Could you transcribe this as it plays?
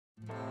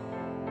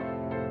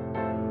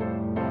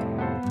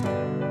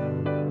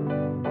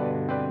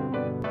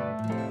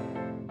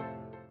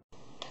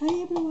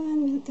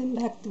Welcome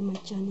back to my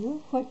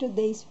channel. For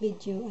today's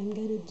video, I'm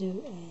gonna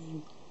do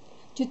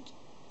a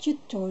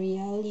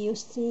tutorial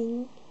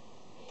using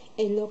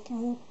a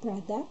local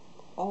product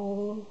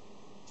all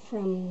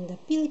from the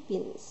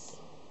Philippines.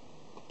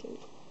 Okay,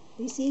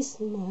 this is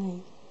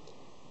my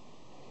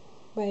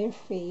bare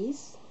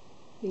face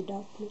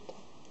without makeup,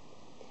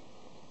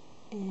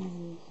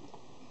 and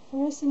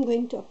first I'm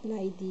going to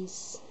apply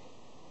this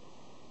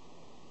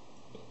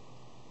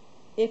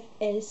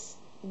FS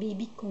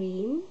BB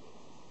cream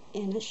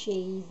and a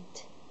shade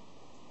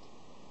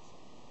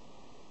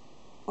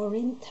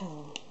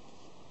oriental.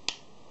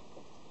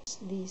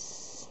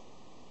 This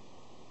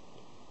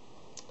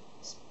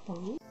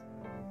sponge.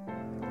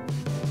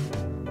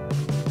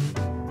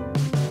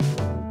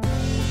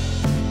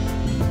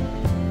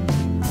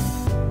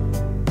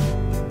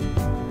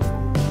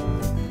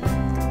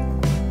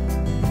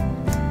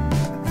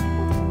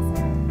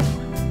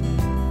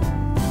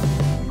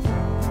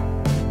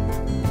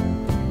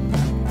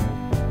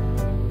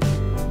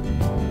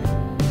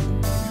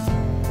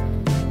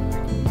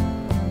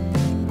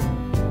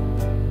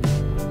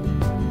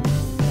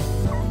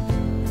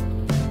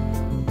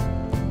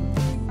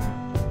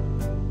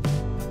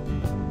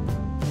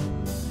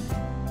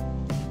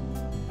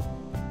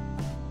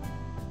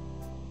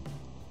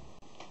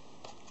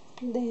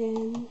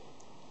 Then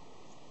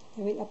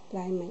I will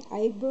apply my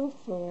eyebrow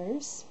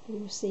first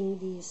using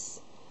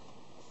this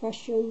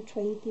Fashion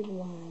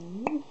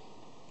 21.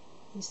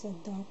 It's a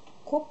dark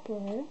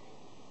copper.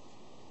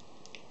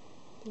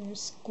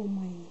 First comb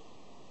my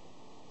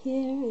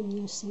hair. I'm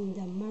using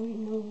the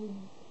Marianod.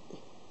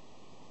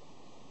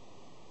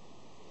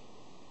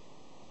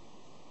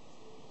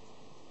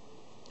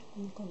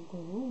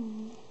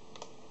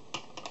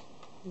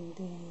 And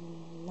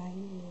then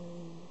line my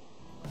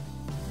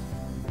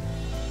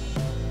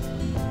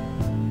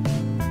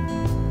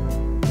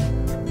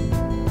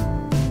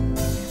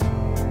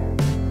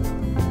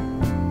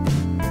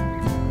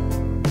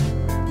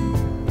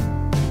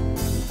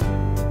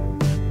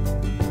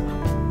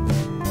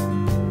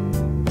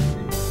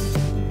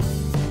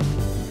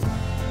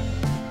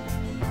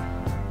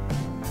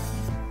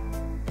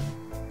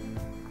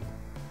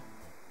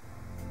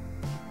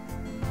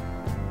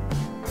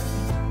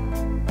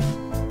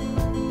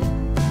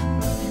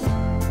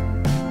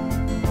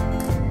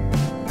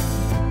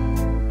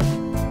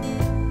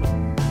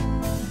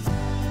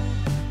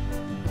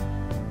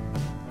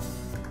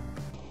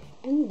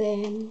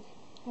then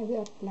I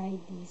will apply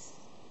this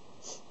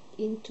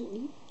into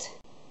it.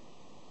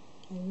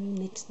 I will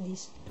mix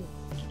these two.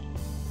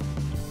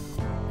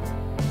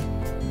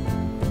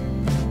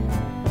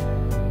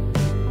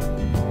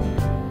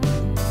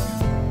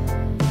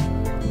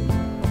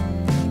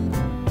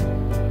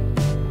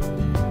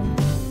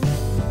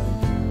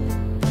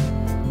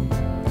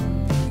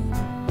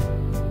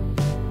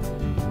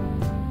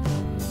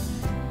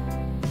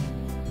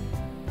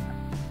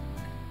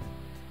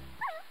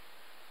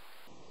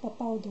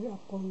 Powder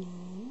ako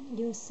niyan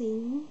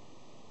using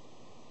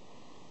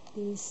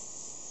this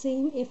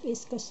same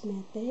FS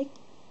Cosmetic.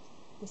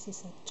 This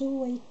is a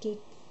two-way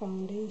cake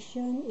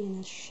foundation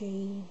in a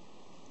shade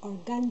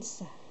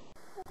organza.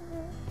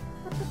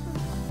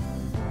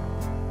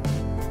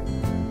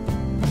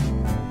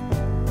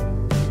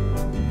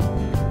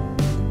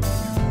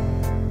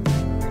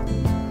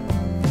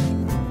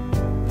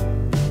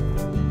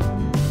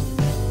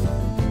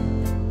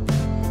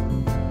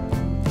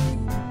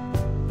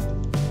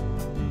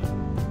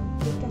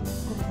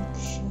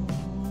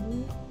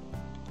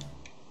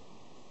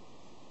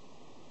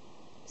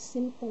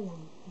 Simple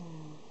lang.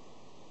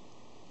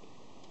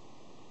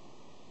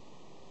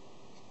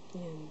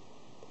 Yan.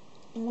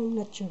 Parang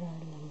natural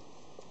lang.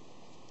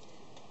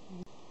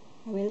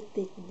 I will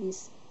take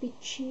this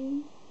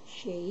peachy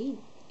shade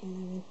and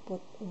I will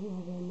put all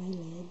over my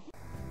lid.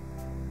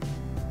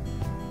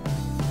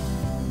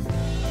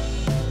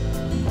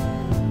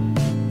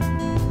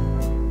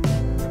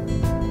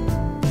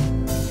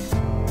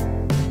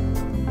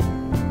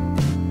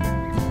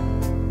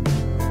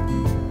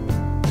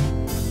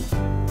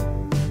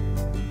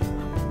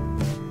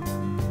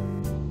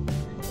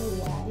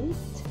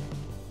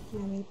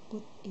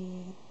 Put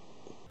it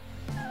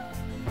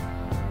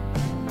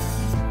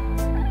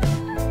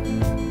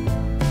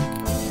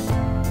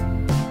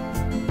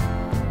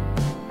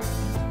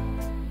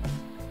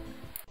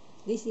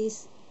this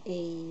is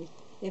a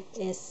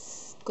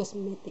FS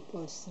Cosmetic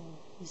also.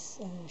 It's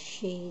a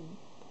shade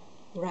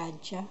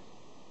Raja,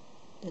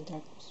 the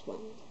darkest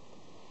one.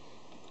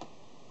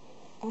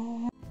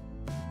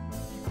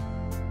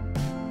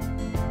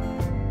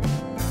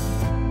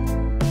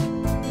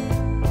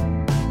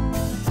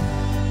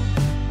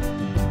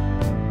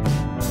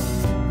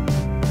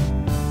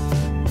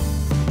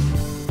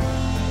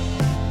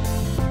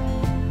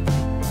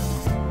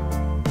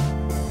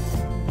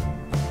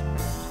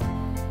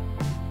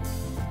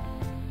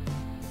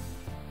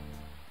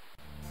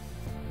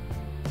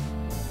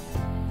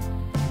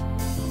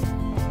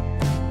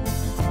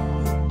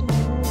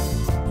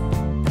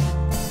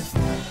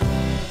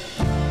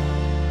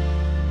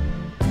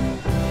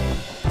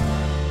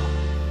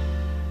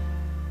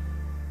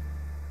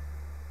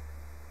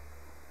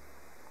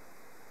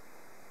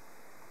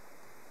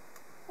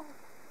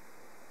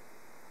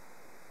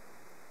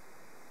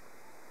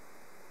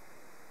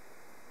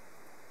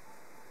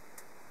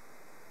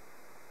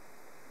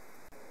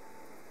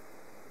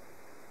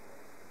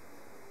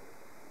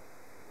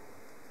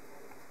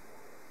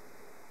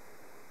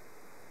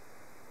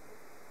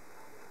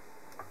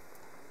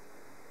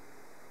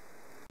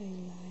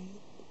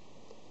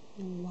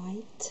 in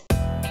white.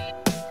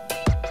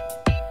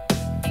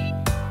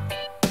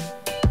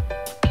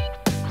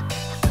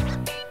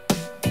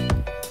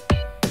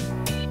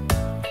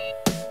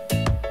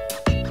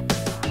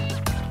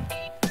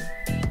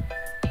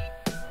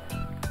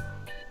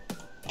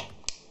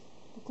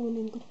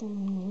 Kukunin ko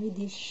tong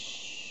reddish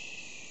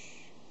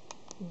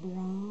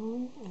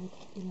brown at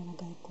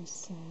ilalagay ko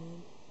sa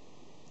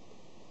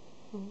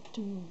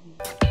outer V.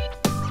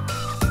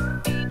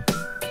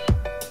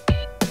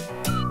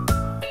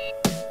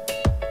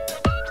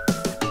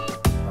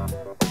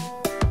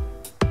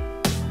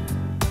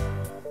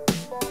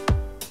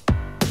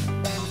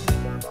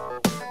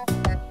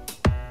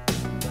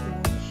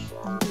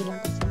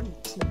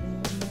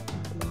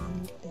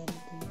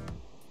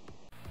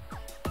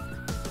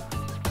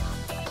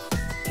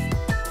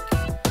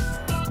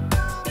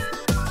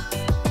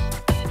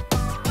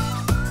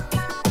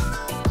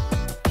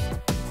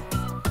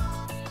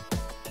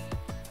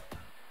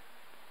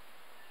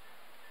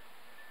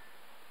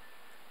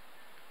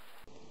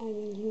 I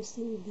will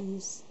using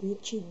this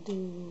Nichido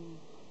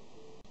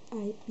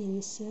eye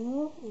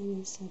pencil,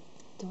 and it's a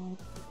dark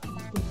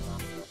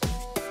brown.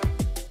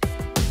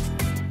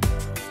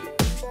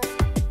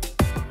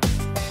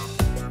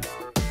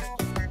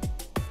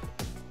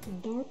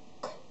 Dark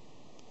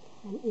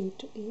and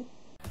into it.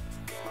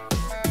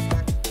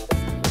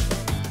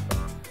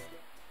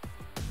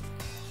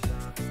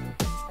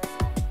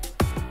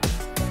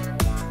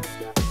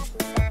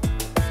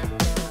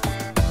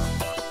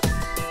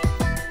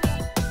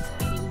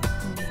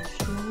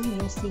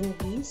 Using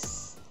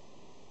this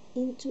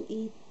into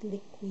it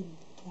liquid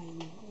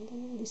liner.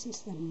 This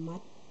is the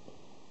matte.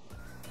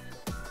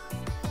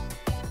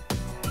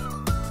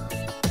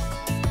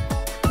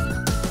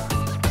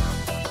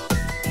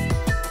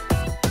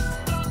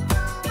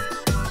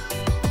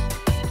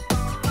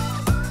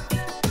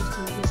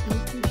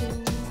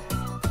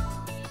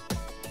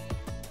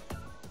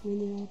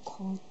 Mineral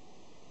coat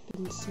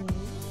pencil.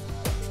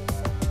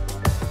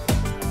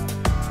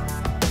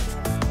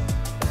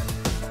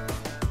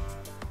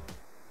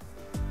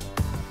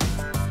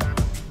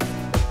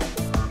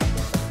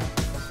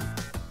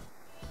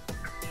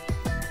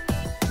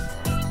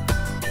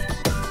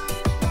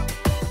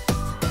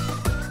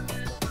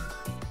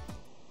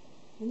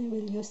 And I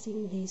will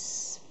using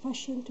this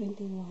Fashion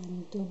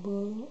 21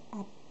 double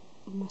up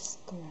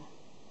mascara.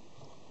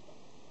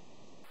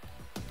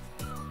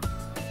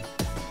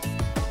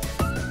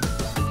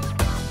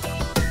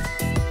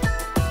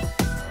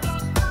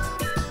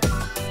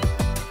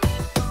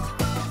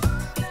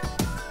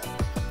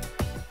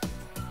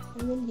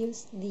 I will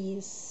use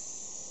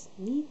this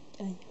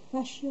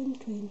Fashion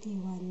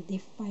 21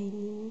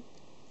 defining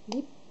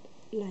lip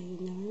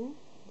liner.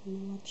 I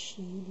don't know what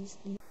shade is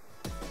this.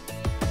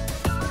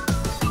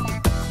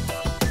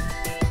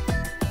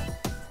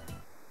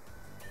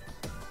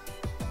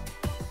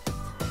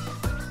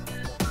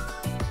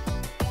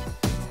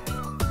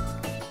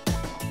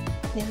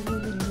 Then we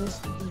will use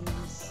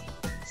this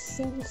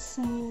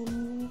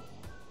Sansan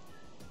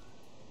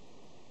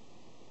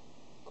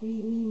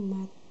creamy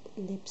matte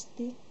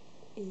lipstick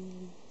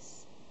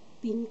is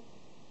pink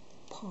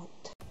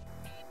pot.